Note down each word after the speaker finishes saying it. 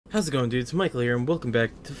How's it going, dudes? Michael here, and welcome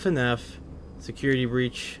back to FNAF Security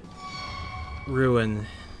Breach Ruin.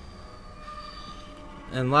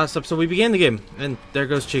 And last episode we began the game, and there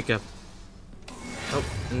goes Chica. Oh,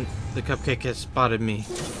 and the cupcake has spotted me.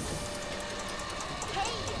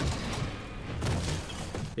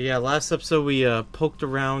 But yeah, last episode we poked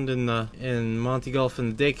around in Monty Golf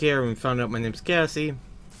in the daycare, and we found out my name's Cassie.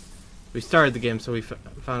 We started the game, so we found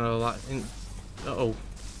out a lot. Uh-oh.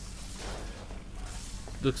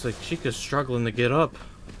 Looks like Chica's struggling to get up.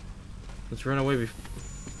 Let's run away before.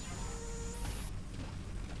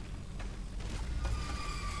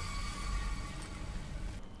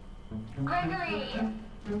 Gregory!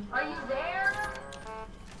 Are you there?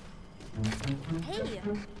 Hey!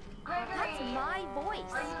 Gregory! That's my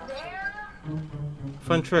voice! Are you there?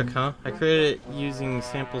 Fun trick, huh? I created it using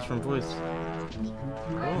samples from voice.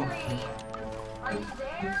 Gregory! Are you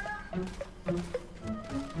there?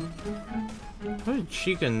 How did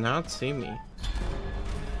Chica not see me?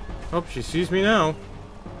 Oh, she sees me now.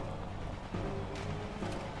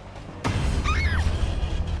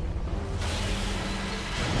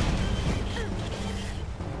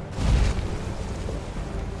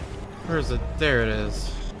 Where is it? There it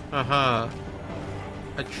is. Haha.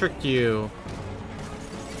 I tricked you.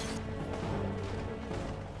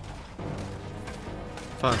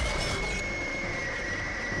 Fun.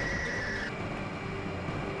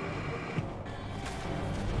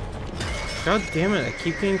 God damn it, I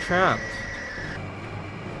keep getting trapped.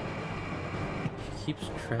 She keeps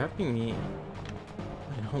trapping me.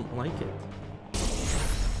 I don't like it.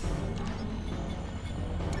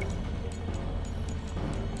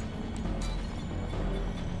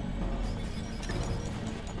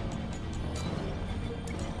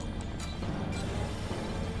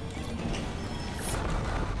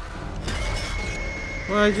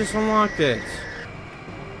 Well, I just unlocked it.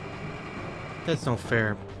 That's no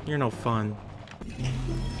fair. You're no fun.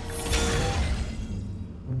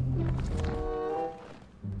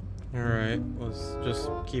 Alright, let's just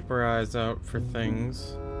keep our eyes out for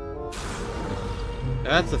things.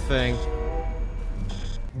 That's a thing.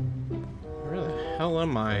 Where the hell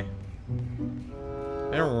am I?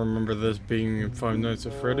 I don't remember this being in Five Nights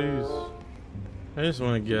at Freddy's. I just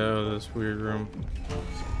want to get out of this weird room.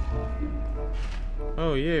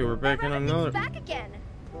 Oh yay, we're back in another. It's back again.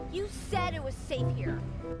 You said it was safe here.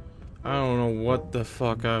 I don't know what the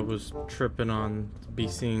fuck I was tripping on to be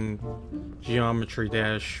seeing Geometry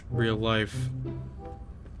Dash real life.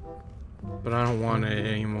 But I don't want it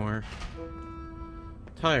anymore.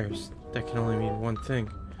 Tires. That can only mean one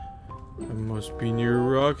thing. I must be near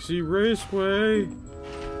Roxy Raceway.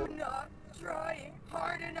 Not trying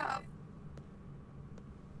hard enough.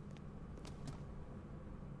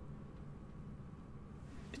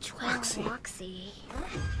 It's Roxy. Roxy.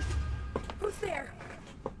 Who's there?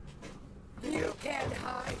 You can't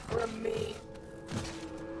hide from me.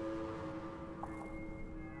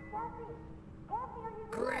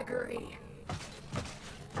 Gregory.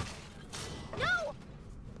 No!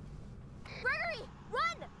 Gregory,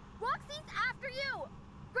 run! Roxy's after you!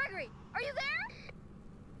 Gregory, are you there?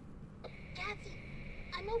 Cassie,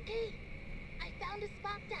 I'm okay. I found a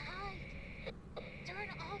spot to hide. Turn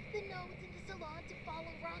off the nodes in the salon to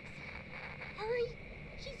follow Roxy. Hurry,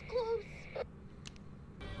 she's close.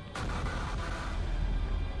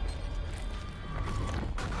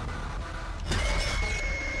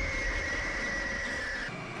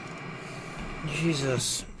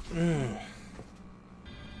 Jesus. Where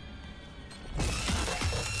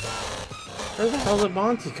the hell did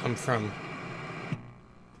Monty come from?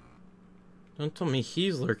 Don't tell me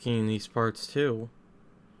he's lurking in these parts too.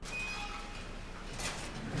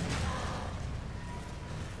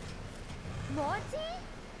 Monty?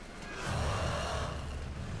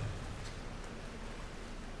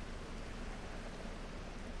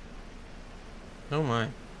 Oh my.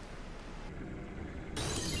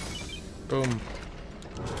 Boom.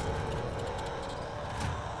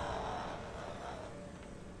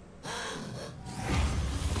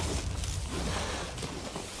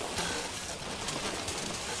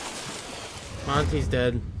 Monty's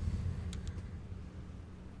dead.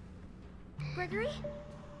 Gregory?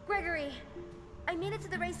 Gregory, I made it to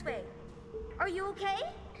the raceway. Are you okay?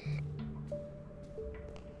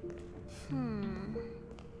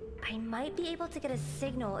 I might be able to get a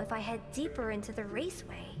signal if I head deeper into the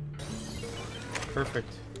raceway.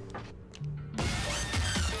 Perfect.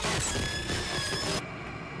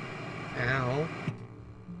 Ow.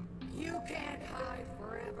 You can't hide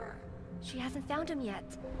forever. She hasn't found him yet.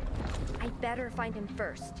 I better find him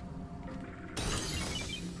first.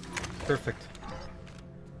 Perfect.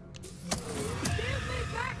 Give me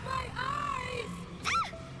back my eyes!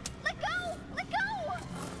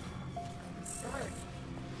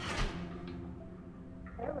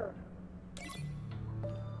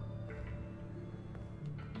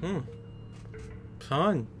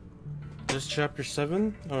 Fun. Just chapter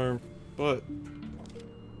 7? Or what?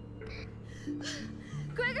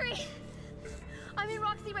 Gregory! I'm in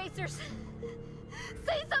Roxy Racers.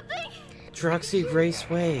 Say something! Roxy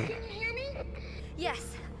Raceway. Can you hear me?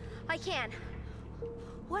 Yes, I can.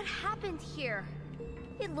 What happened here?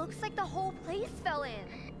 It looks like the whole place fell in.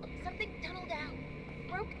 Something tunneled out.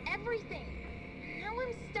 Broke everything. Now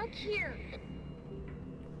I'm stuck here.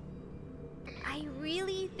 I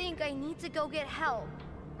really think I need to go get help.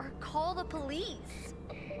 Or call the police.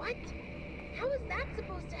 What? How is that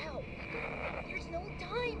supposed to help? There's no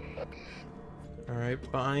time.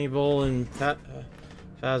 Alright, Bonnie Bowl and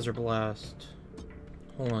Phaser Blast.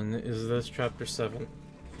 Hold on, is this chapter 7?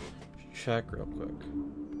 Check real quick.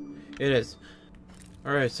 It is.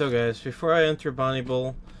 Alright, so guys, before I enter Bonnie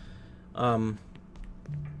Bowl, oh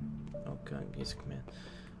god, music man.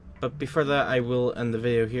 But before that, I will end the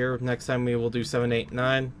video here. Next time we will do 7, 8,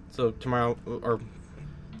 9. So tomorrow, or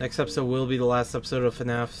next episode will be the last episode of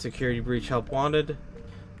FNAF Security Breach Help Wanted.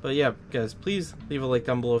 But yeah, guys, please leave a like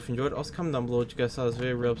down below if you enjoyed. Also, comment down below what you guys saw this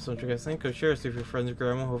video, real episode, what you guys think. Go share it with your friends and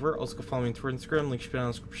grandma over. Also, go follow me on Twitter and Instagram. Link should be down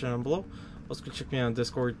in the description down below. Also, go check me out on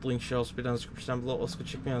Discord. Link should also be down in the description down below. Also, go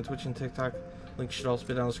check me out on Twitch and TikTok. Link should also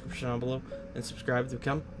be down in the description down below. And subscribe to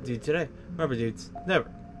become a dude today. Remember, dudes, never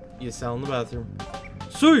you sell in the bathroom.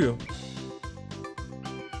 See you!